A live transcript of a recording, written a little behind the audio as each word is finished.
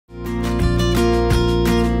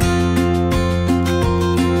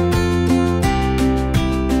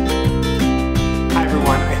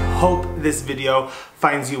hope this video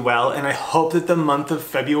finds you well, and I hope that the month of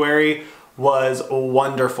February was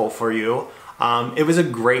wonderful for you. It was a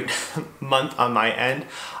great month on my end.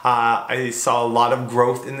 I saw a lot of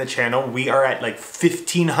growth in the channel. We are at like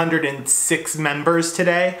 1,506 members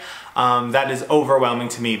today. That is overwhelming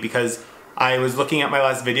to me because I was looking at my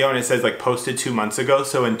last video and it says like posted 2 months ago.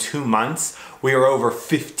 So in 2 months, we are over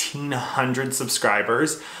 1,500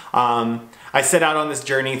 subscribers. I set out on this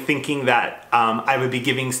journey thinking that I would be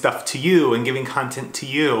giving stuff to you and giving content to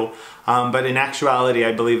you. But in actuality,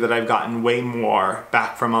 I believe that I've gotten way more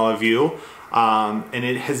back from all of you. And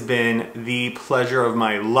it has been the pleasure of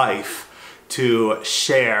my life to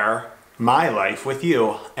share my life with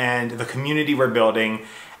you, and the community we're building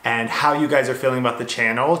and how you guys are feeling about the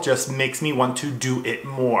channel just makes me want to do it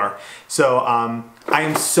more. So I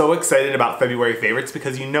am so excited about February favorites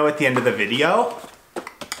because you know at the end of the video,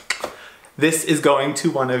 this is going to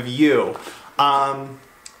one of you.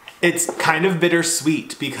 It's kind of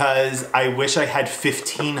bittersweet because I wish I had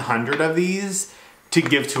 1,500 of these to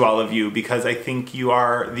give to all of you, because I think you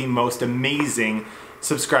are the most amazing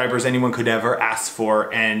subscribers anyone could ever ask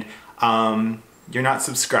for, and you're not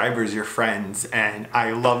subscribers, you're friends, and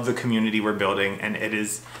I love the community we're building, and it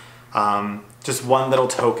is just one little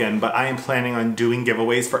token, but I am planning on doing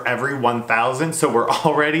giveaways for every 1,000, so we're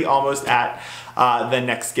already almost at the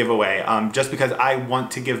next giveaway, just because I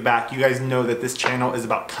want to give back. You guys know that this channel is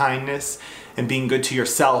about kindness and being good to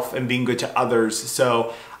yourself and being good to others,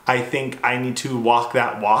 so I think I need to walk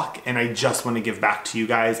that walk, and I just want to give back to you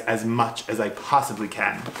guys as much as I possibly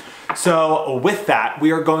can. So with that,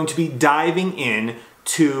 we are going to be diving in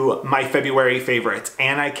to my February favorites,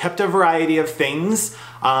 and I kept a variety of things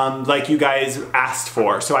like you guys asked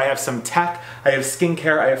for. So I have some tech, I have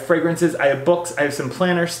skincare, I have fragrances, I have books, I have some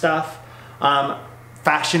planner stuff,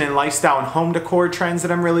 fashion and lifestyle and home decor trends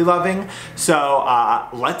that I'm really loving. So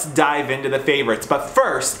let's dive into the favorites. But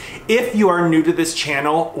first, if you are new to this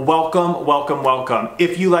channel, welcome, welcome, welcome.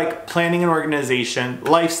 If you like planning and organization,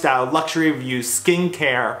 lifestyle, luxury reviews,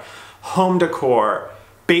 skincare, home decor,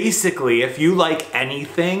 basically, if you like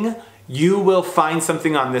anything, you will find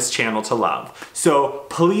something on this channel to love. So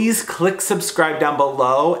please click subscribe down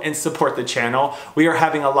below and support the channel. We are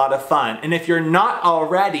having a lot of fun. And if you're not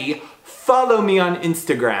already, follow me on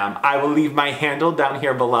Instagram. I will leave my handle down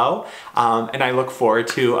here below, and I look forward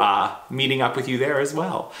to meeting up with you there as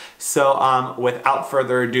well. So without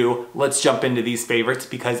further ado, let's jump into these favorites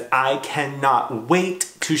because I cannot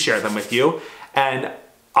wait to share them with you. And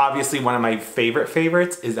obviously one of my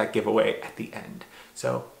favorites is that giveaway at the end.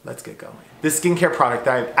 So let's get going. The skincare product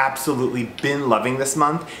that I've absolutely been loving this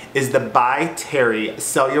month is the By Terry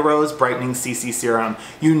Cellulose Brightening CC Serum.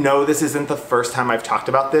 You know this isn't the first time I've talked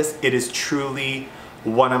about this. It is truly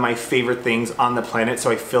one of my favorite things on the planet, so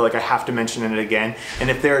I feel like I have to mention it again. And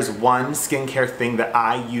if there's one skincare thing that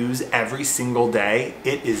I use every single day,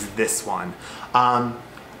 it is this one.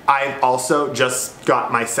 I've also just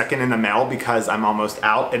got my second in the mail because I'm almost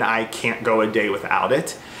out and I can't go a day without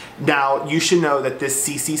it. Now, you should know that this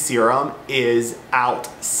CC serum is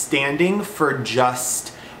outstanding for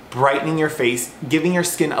just brightening your face, giving your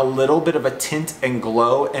skin a little bit of a tint and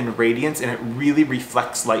glow and radiance, and it really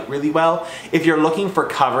reflects light really well. If you're looking for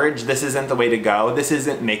coverage, this isn't the way to go. This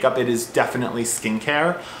isn't makeup, it is definitely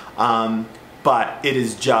skincare. But it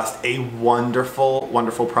is just a wonderful,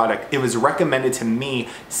 wonderful product. It was recommended to me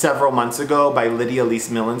several months ago by Lydia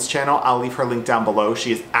Millen's channel. I'll leave her link down below.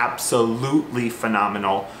 She is absolutely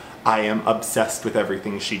phenomenal. I am obsessed with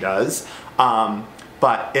everything she does.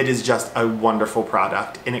 But it is just a wonderful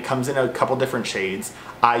product, and it comes in a couple different shades.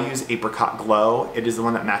 I use Apricot Glow. It is the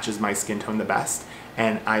one that matches my skin tone the best,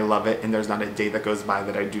 and I love it, and there's not a day that goes by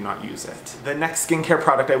that I do not use it. The next skincare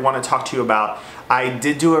product I want to talk to you about, I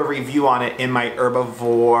did do a review on it in my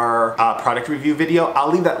Herbivore product review video.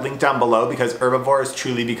 I'll leave that link down below because Herbivore has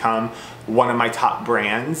truly become one of my top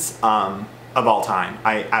brands of all time.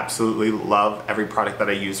 I absolutely love every product that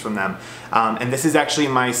I use from them. And this is actually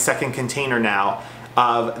my second container now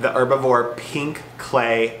of the Herbivore Pink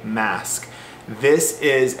Clay Mask. This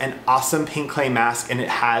is an awesome pink clay mask, and it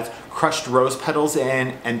has crushed rose petals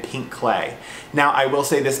in and pink clay. Now, I will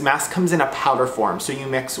say this mask comes in a powder form, so you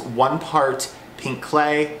mix 1 part pink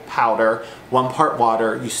clay powder, 1 part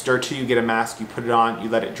water, you stir till you get a mask, you put it on, you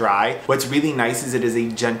let it dry. What's really nice is it is a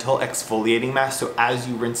gentle exfoliating mask, so as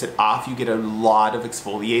you rinse it off, you get a lot of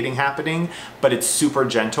exfoliating happening, but it's super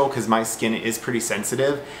gentle because my skin is pretty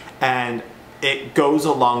sensitive, and it goes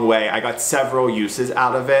a long way. I got several uses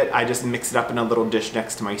out of it. I just mix it up in a little dish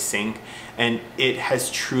next to my sink, and it has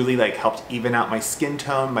truly like helped even out my skin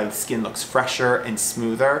tone. My skin looks fresher and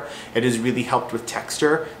smoother. It has really helped with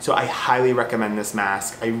texture, so I highly recommend this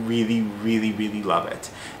mask. I really, really, really love it.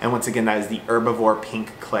 And once again, that is the Herbivore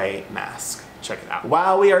Pink Clay Mask. Check it out.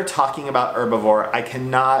 While we are talking about Herbivore, I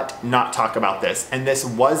cannot not talk about this. And this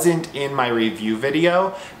wasn't in my review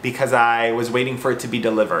video because I was waiting for it to be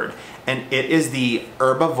delivered. And it is the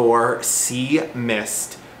Herbivore Sea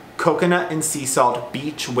Mist Coconut and Sea Salt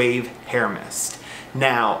Beach Wave Hair Mist.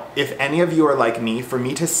 Now, if any of you are like me, for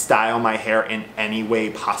me to style my hair in any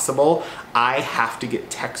way possible, I have to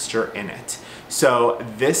get texture in it. So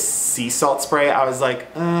this sea salt spray, I was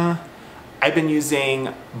like, I've been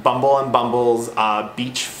using Bumble & Bumble's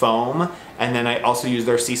Beach Foam, and then I also use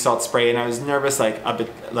their sea salt spray, and I was nervous like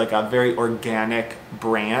a very organic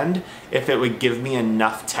brand, if it would give me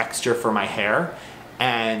enough texture for my hair,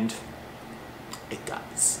 and it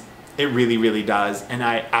does. It really, really does, and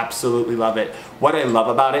I absolutely love it. What I love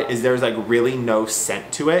about it is there's like really no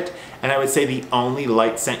scent to it, and I would say the only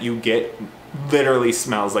light scent you get literally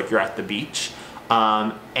smells like you're at the beach.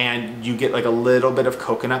 And you get like a little bit of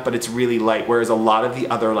coconut, but it's really light, whereas a lot of the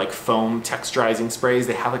other like foam texturizing sprays,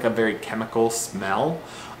 they have like a very chemical smell,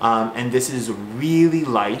 and this is really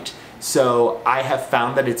light. So I have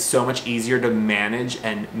found that it's so much easier to manage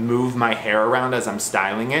and move my hair around as I'm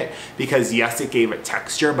styling it, because yes, it gave it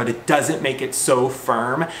texture, but it doesn't make it so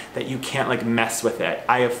firm that you can't like mess with it.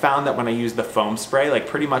 I have found that when I use the foam spray, like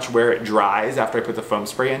pretty much where it dries after I put the foam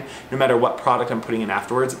spray in, no matter what product I'm putting in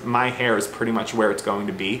afterwards, my hair is pretty much where it's going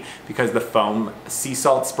to be, because the foam sea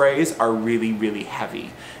salt sprays are really, really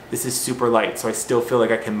heavy. This is super light, so I still feel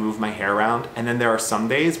like I can move my hair around. And then there are some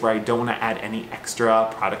days where I don't want to add any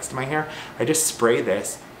extra products to my hair. I just spray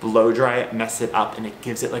this, blow dry it, mess it up, and it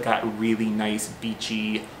gives it like a really nice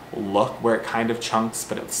beachy look where it kind of chunks,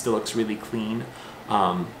 but it still looks really clean.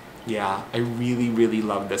 Yeah, I really, really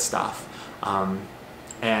love this stuff.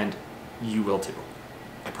 And you will too,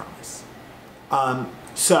 I promise.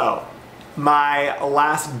 So, my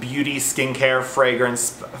last beauty skincare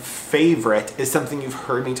fragrance favorite is something you've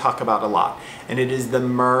heard me talk about a lot, and it is the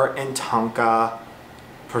Myrrh and Tonka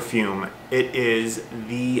perfume. It is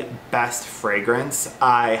the best fragrance.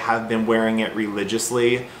 I have been wearing it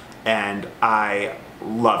religiously and I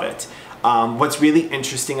love it. What's really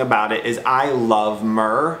interesting about it is I love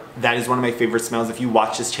myrrh. That is one of my favorite smells. If you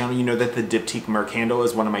watch this channel, you know that the Diptyque Myrrh candle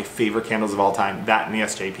is one of my favorite candles of all time. That and the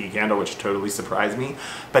SJP candle, which totally surprised me.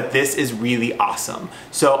 But this is really awesome.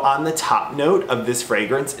 So on the top note of this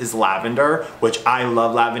fragrance is lavender, which I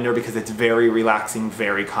love lavender because it's very relaxing,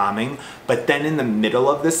 very calming. But then in the middle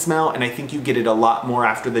of this smell, and I think you get it a lot more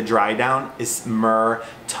after the dry down, is myrrh,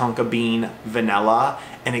 tonka bean, vanilla.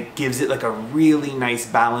 And it gives it like a really nice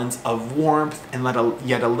balance of warmth and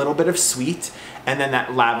yet a little bit of sweet. And then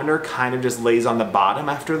that lavender kind of just lays on the bottom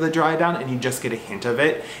after the dry down, and you just get a hint of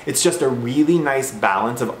it. It's just a really nice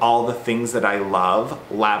balance of all the things that I love: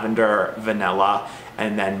 lavender, vanilla,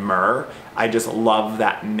 and then myrrh. I just love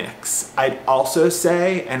that mix. I'd also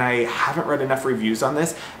say, and I haven't read enough reviews on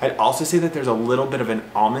this, I'd also say that there's a little bit of an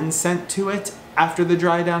almond scent to it after the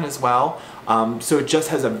dry down as well. So it just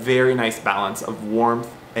has a very nice balance of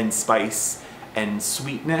warmth and spice and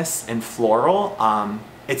sweetness and floral.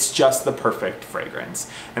 It's just the perfect fragrance.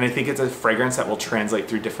 And I think it's a fragrance that will translate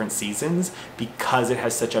through different seasons because it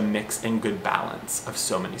has such a mix and good balance of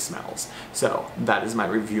so many smells. So that is my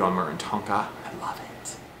review on Myrrh and Tonka. I love it.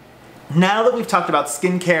 Now that we've talked about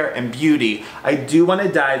skincare and beauty, I do want to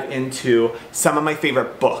dive into some of my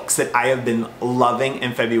favorite books that I have been loving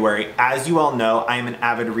in February. As you all know, I am an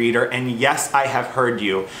avid reader, and yes, I have heard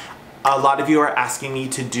you. A lot of you are asking me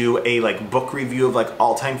to do a book review of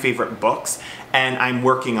all-time favorite books, and I'm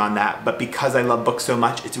working on that, but because I love books so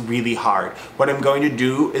much, it's really hard. What I'm going to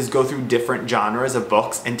do is go through different genres of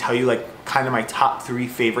books and tell you kind of my top 3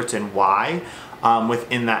 favorites and why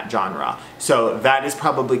within that genre. So that is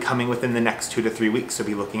probably coming within the next 2 to 3 weeks, so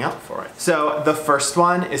be looking out for it. So the first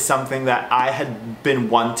one is something that I had been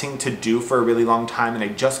wanting to do for a really long time, and I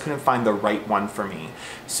just couldn't find the right one for me.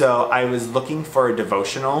 So I was looking for a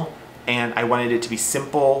devotional, and I wanted it to be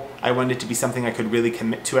simple. I wanted it to be something I could really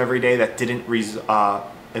commit to every day that didn't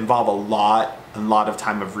involve a lot of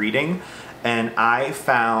time of reading. And I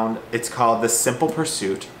found, it's called The Simple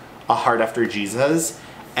Pursuit, A Heart After Jesus.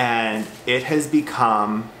 And it has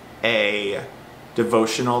become a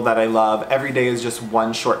devotional that I love. Every day is just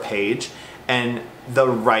one short page. And the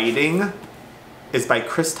writing is by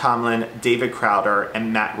Chris Tomlin, David Crowder,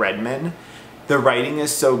 and Matt Redman. The writing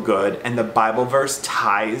is so good, and the Bible verse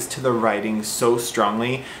ties to the writing so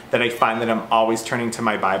strongly that I find that I'm always turning to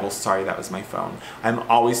my Bible. Sorry, that was my phone. I'm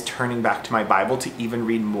always turning back to my Bible to even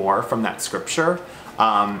read more from that scripture.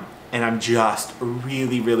 And I'm just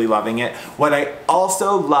really, really loving it. What I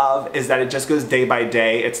also love is that it just goes day by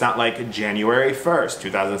day. It's not like January 1st,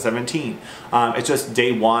 2017. It's just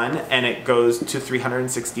day 1 and it goes to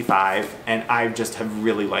 365, and I just have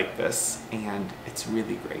really liked this, and it's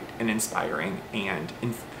really great and inspiring, and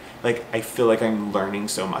like I feel like I'm learning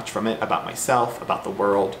so much from it about myself, about the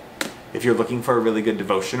world. If you're looking for a really good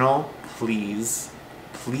devotional, please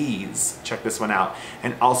check this one out.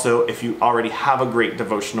 And also, if you already have a great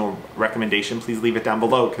devotional recommendation, please leave it down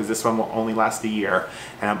below, because this one will only last a year,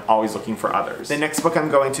 and I'm always looking for others. The next book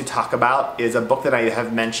I'm going to talk about is a book that I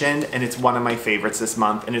have mentioned, and it's one of my favorites this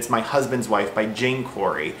month, and it's My Husband's Wife by Jane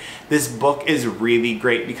Corey. This book is really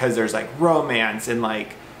great because there's like romance and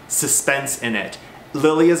like suspense in it.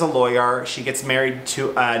 Lily is a lawyer. She gets married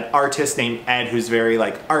to an artist named Ed, who's very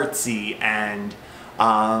like artsy and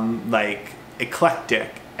like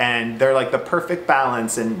eclectic, and they're like the perfect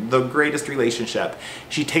balance and the greatest relationship.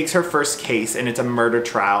 She takes her first case, and it's a murder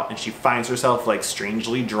trial, and she finds herself like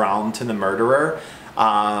strangely drawn to the murderer,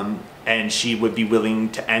 and she would be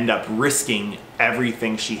willing to end up risking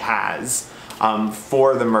everything she has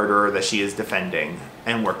for the murderer that she is defending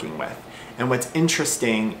and working with. And what's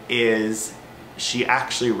interesting is she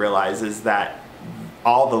actually realizes that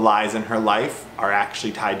all the lies in her life are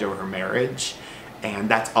actually tied to her marriage. And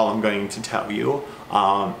that's all I'm going to tell you.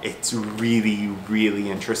 It's really,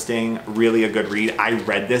 really interesting, really a good read. I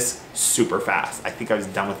read this super fast. I think I was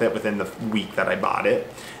done with it within the week that I bought it,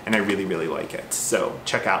 and I really, really like it. So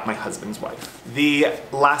check out My Husband's Wife. The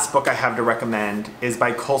last book I have to recommend is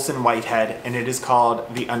by Colson Whitehead, and it is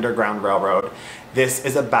called The Underground Railroad. This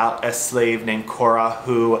is about a slave named Cora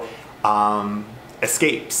who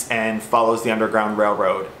escapes and follows the Underground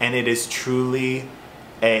Railroad, and it is truly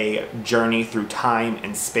a journey through time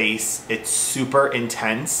and space. It's super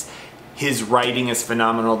intense. His writing is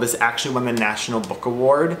phenomenal. This actually won the National Book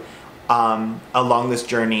Award. Along this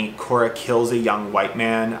journey, Cora kills a young white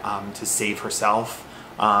man to save herself.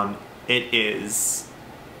 It is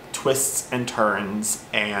twists and turns,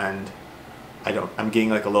 and I'm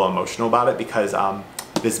getting like a little emotional about it because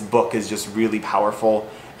this book is just really powerful,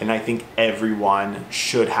 and I think everyone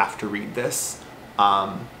should have to read this.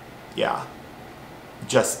 Yeah.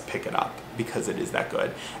 Just pick it up because it is that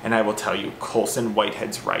good. And I will tell you, Colson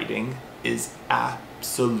Whitehead's writing is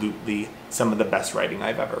absolutely some of the best writing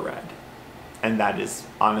I've ever read. And that is,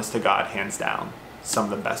 honest to God, hands down, some of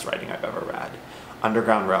the best writing I've ever read.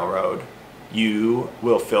 Underground Railroad, you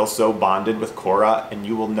will feel so bonded with Cora, and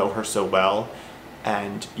you will know her so well,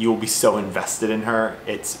 and you will be so invested in her.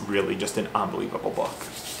 It's really just an unbelievable book.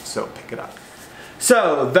 So pick it up.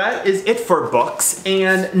 So that is it for books,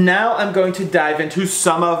 and now I'm going to dive into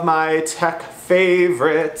some of my tech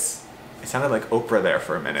favorites. I sounded like Oprah there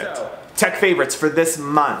for a minute. Tech favorites for this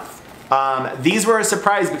month. These were a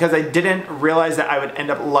surprise because I didn't realize that I would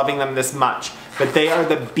end up loving them this much, but they are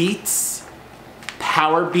the Beats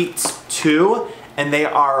Power Beats 2, and they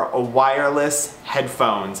are wireless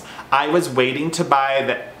headphones. I was waiting to buy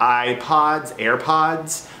the AirPods,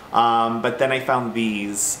 but then I found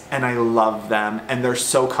these, and I love them, and they're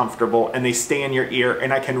so comfortable, and they stay in your ear,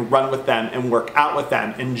 and I can run with them and work out with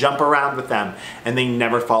them and jump around with them, and they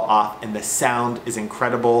never fall off, and the sound is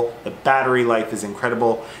incredible. The battery life is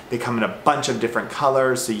incredible. They come in a bunch of different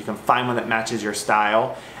colors, so you can find one that matches your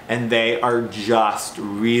style, and they are just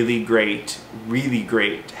really great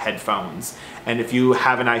headphones. And if you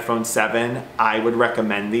have an iPhone 7, I would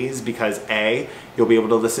recommend these because A, you'll be able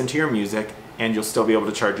to listen to your music, and you'll still be able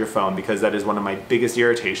to charge your phone, because that is one of my biggest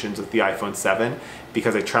irritations with the iPhone 7,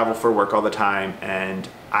 because I travel for work all the time and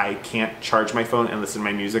I can't charge my phone and listen to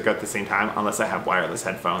my music at the same time unless I have wireless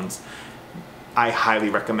headphones. I highly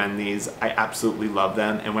recommend these. I absolutely love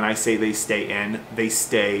them, and when I say they stay in, they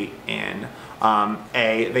stay in.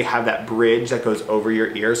 They have that bridge that goes over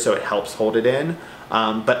your ear, so it helps hold it in.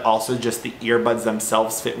 But also just the earbuds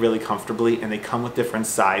themselves fit really comfortably, and they come with different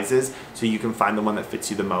sizes, so you can find the one that fits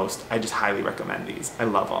you the most. I just highly recommend these. I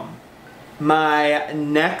love them. My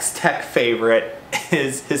next tech favorite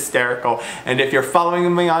is hysterical, and if you're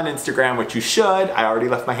following me on Instagram, which you should, I already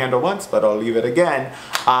left my handle once, but I'll leave it again.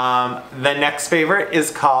 The next favorite is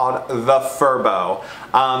called the Furbo.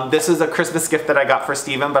 This is a Christmas gift that I got for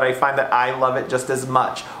Steven, but I find that I love it just as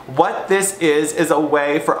much. What this is a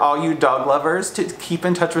way for all you dog lovers to keep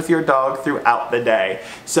in touch with your dog throughout the day.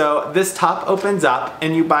 So this top opens up,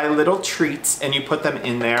 and you buy little treats and you put them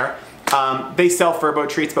in there. They sell Furbo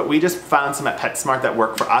treats, but we just found some at PetSmart that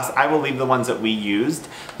work for us. I will leave the ones that we used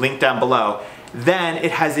linked down below. Then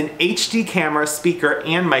it has an HD camera, speaker,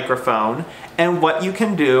 and microphone. And what you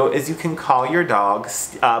can do is you can call your dog.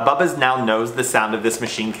 Bubba's now knows the sound of this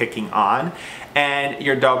machine kicking on. And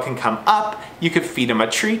your dog can come up, you can feed him a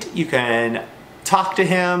treat, you can talk to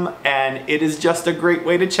him, and it is just a great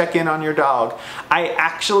way to check in on your dog. I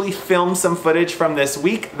actually filmed some footage from this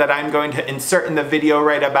week that I'm going to insert in the video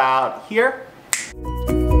right about here.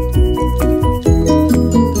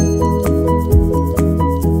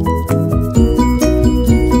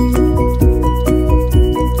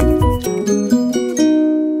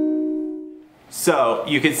 So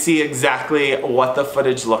you can see exactly what the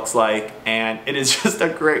footage looks like, and it is just a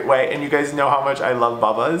great way, and you guys know how much I love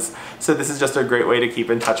Bubba's, so this is just a great way to keep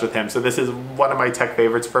in touch with him. So this is one of my tech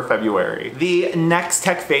favorites for February. The next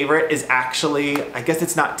tech favorite is actually, I guess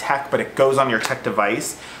it's not tech, but it goes on your tech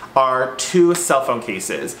device, are 2 cell phone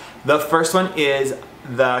cases. The first one is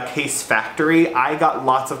the Case Factory. I got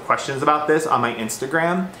lots of questions about this on my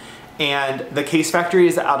Instagram. And the Case Factory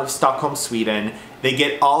is out of Stockholm, Sweden. They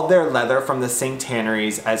get all their leather from the same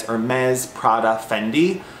tanneries as Hermes, Prada,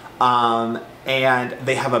 Fendi. And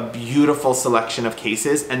they have a beautiful selection of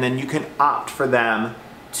cases, and then you can opt for them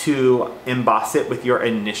to emboss it with your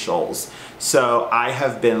initials. So I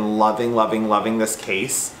have been loving, loving, loving this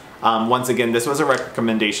case. Once again, this was a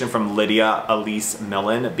recommendation from Lydia Elise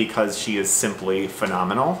Millen because she is simply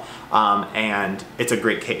phenomenal, and it's a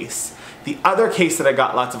great case. The other case that I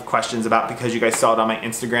got lots of questions about because you guys saw it on my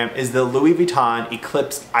Instagram is the Louis Vuitton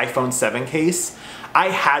Eclipse iPhone 7 case. I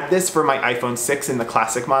had this for my iPhone 6 in the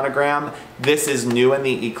classic monogram. This is new in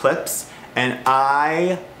the Eclipse, and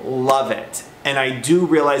I love it. And I do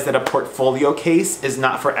realize that a portfolio case is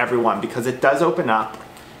not for everyone because it does open up.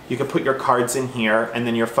 You can put your cards in here, and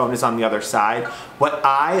then your phone is on the other side. What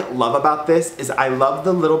I love about this is I love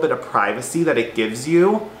the little bit of privacy that it gives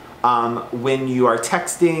you when you are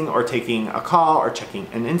texting or taking a call or checking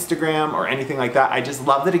an Instagram or anything like that. I just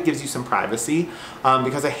love that it gives you some privacy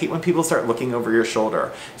because I hate when people start looking over your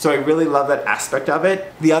shoulder. So I really love that aspect of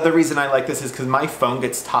it. The other reason I like this is because my phone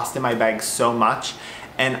gets tossed in my bag so much,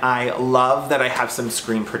 and I love that I have some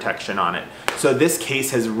screen protection on it. So this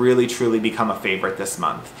case has really truly become a favorite this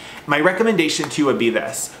month. My recommendation to you would be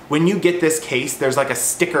this. When you get this case, there's like a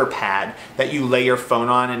sticker pad that you lay your phone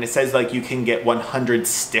on, and it says like you can get 100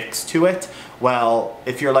 sticks to it. Well,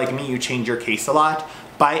 if you're like me, you change your case a lot.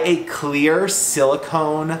 Buy a clear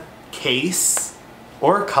silicone case,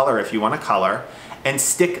 or color if you want a color, and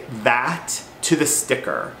stick that to the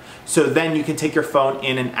sticker. So then you can take your phone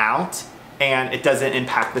in and out, and it doesn't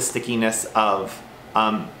impact the stickiness of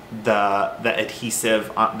the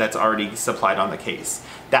adhesive that's already supplied on the case.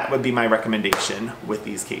 That would be my recommendation with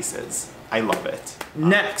these cases. I love it.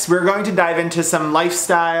 Next, we're going to dive into some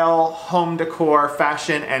lifestyle, home decor,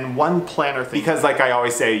 fashion, and one planner thing. Because like I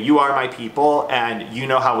always say, you are my people, and you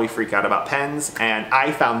know how we freak out about pens, and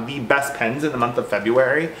I found the best pens in the month of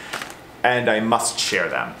February, and I must share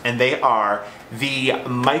them. And they are the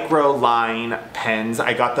micro line pens.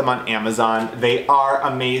 I got them on Amazon. They are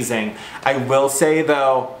amazing. I will say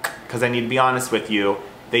though, because I need to be honest with you,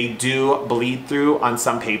 they do bleed through on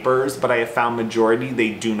some papers, but I have found majority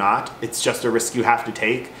they do not. It's just a risk you have to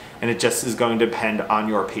take, and it just is going to depend on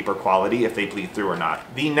your paper quality if they bleed through or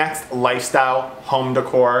not. The next lifestyle, home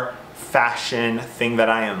decor, fashion thing that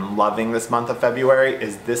I am loving this month of February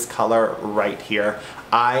is this color right here.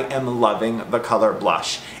 I am loving the color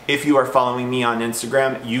blush. If you are following me on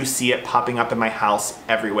Instagram, you see it popping up in my house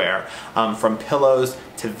everywhere, from pillows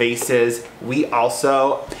to vases. We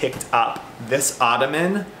also picked up this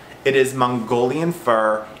ottoman. It is Mongolian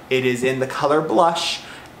fur. It is in the color blush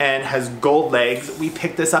and has gold legs. We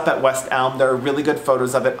picked this up at West Elm. There are really good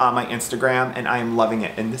photos of it on my Instagram, and I am loving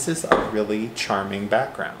it. And this is a really charming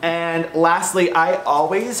background. And lastly, I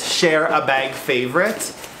always share a bag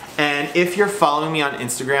favorite. And if you're following me on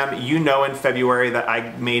Instagram, you know in February that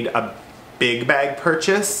I made a big bag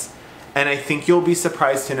purchase. And I think you'll be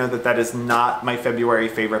surprised to know that that is not my February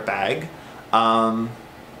favorite bag.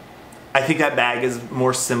 I think that bag is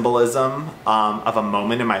more symbolism of a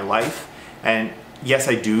moment in my life. And yes,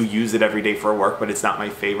 I do use it every day for work, but it's not my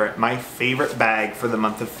favorite. My favorite bag for the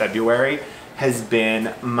month of February has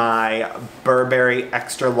been my Burberry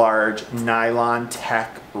extra large nylon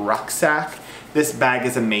tech rucksack. This bag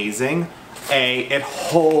is amazing. It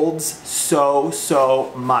holds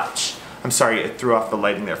so much. I'm sorry, it threw off the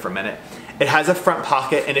lighting there for a minute. It has a front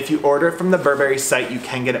pocket, and if you order it from the Burberry site, you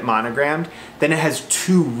can get it monogrammed. Then it has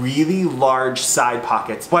 2 really large side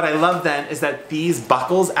pockets. What I love then is that these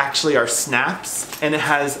buckles actually are snaps, and it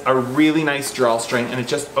has a really nice drawstring, and it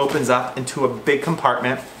just opens up into a big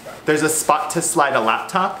compartment. There's a spot to slide a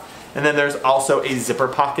laptop, and then there's also a zipper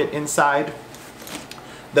pocket inside.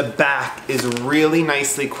 The back is really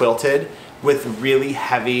nicely quilted with really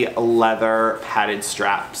heavy leather padded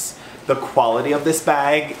straps. The quality of this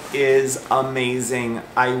bag is amazing.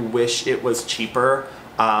 I wish it was cheaper,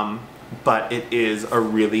 but it is a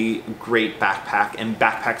really great backpack, and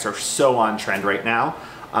backpacks are so on trend right now.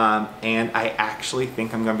 And I actually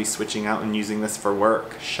think I'm gonna be switching out and using this for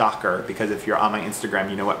work. Shocker, because if you're on my Instagram,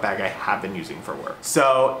 you know what bag I have been using for work.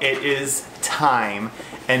 So it is time,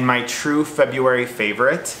 and my true February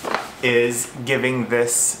favorite is giving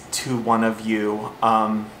this to one of you.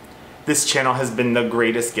 This channel has been the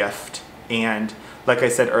greatest gift, and like I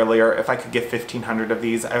said earlier, if I could give 1,500 of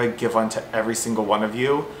these, I would give one to every single one of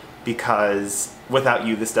you, because without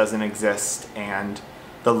you, this doesn't exist, and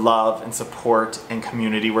the love and support and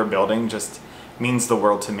community we're building just means the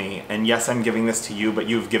world to me. And yes, I'm giving this to you, but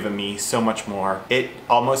you've given me so much more. It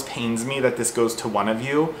almost pains me that this goes to one of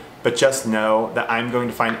you, but just know that I'm going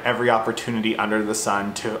to find every opportunity under the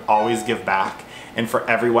sun to always give back. And for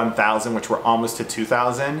every 1,000, which we're almost to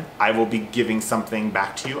 2,000, I will be giving something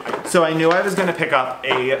back to you. So I knew I was gonna pick up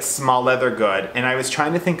a small leather good, and I was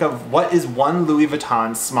trying to think of what is one Louis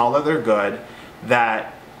Vuitton small leather good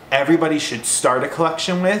that everybody should start a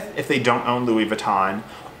collection with if they don't own Louis Vuitton,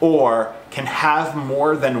 or can have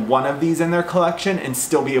more than one of these in their collection and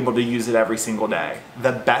still be able to use it every single day.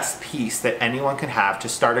 The best piece that anyone can have to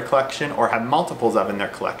start a collection or have multiples of in their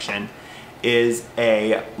collection is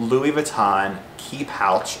a Louis Vuitton key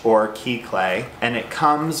pouch or key clay, and it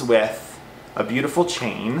comes with a beautiful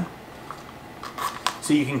chain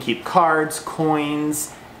so you can keep cards,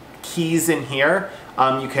 coins, keys in here.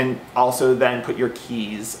 You can also then put your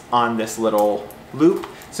keys on this little loop,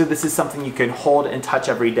 so this is something you can hold and touch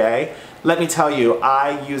every day. Let me tell you,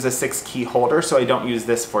 I use a 6-key holder, so I don't use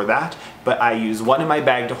this for that, but I use one in my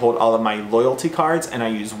bag to hold all of my loyalty cards, and I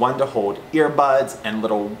use one to hold earbuds and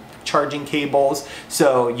little charging cables,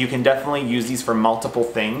 so you can definitely use these for multiple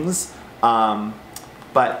things.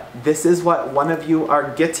 But this is what one of you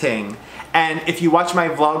are getting. And if you watch my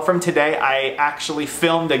vlog from today, I actually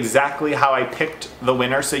filmed exactly how I picked the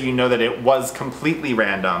winner, so you know that it was completely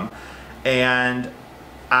random. And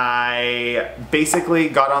I basically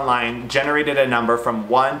got online, generated a number from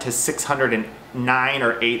 1 to 609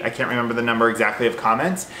 or 8, I can't remember the number exactly, of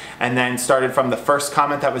comments, and then started from the first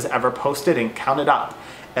comment that was ever posted and counted up.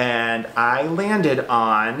 And I landed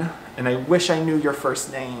on, and I wish I knew your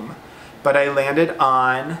first name, but I landed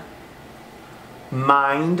on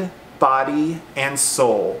Mind, Body, and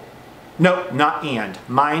Soul. No, not and.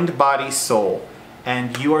 Mind, Body, Soul.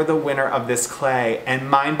 And you are the winner of this clay. And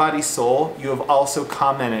Mind, Body, Soul, you have also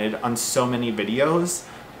commented on so many videos.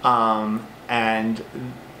 And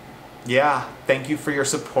yeah, thank you for your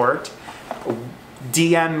support.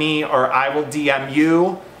 DM me or I will DM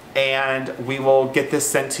you, and we will get this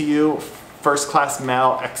sent to you. First class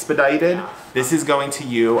mail expedited. This is going to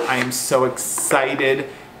you. I am so excited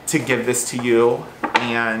to give this to you,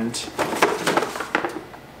 and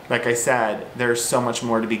like I said, there's so much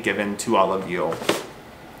more to be given to all of you.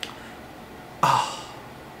 Oh,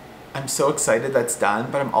 I'm so excited that's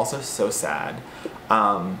done, but I'm also so sad.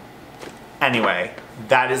 Anyway,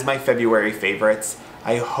 that is my February favorites.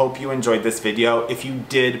 I hope you enjoyed this video. If you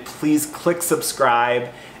did, please click subscribe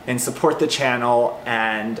and support the channel,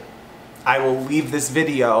 and I will leave this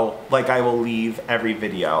video like I will leave every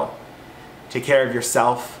video. Take care of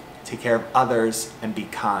yourself, take care of others, and be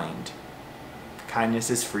kind. Kindness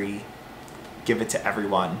is free. Give it to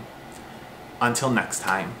everyone. Until next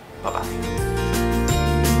time, bye-bye.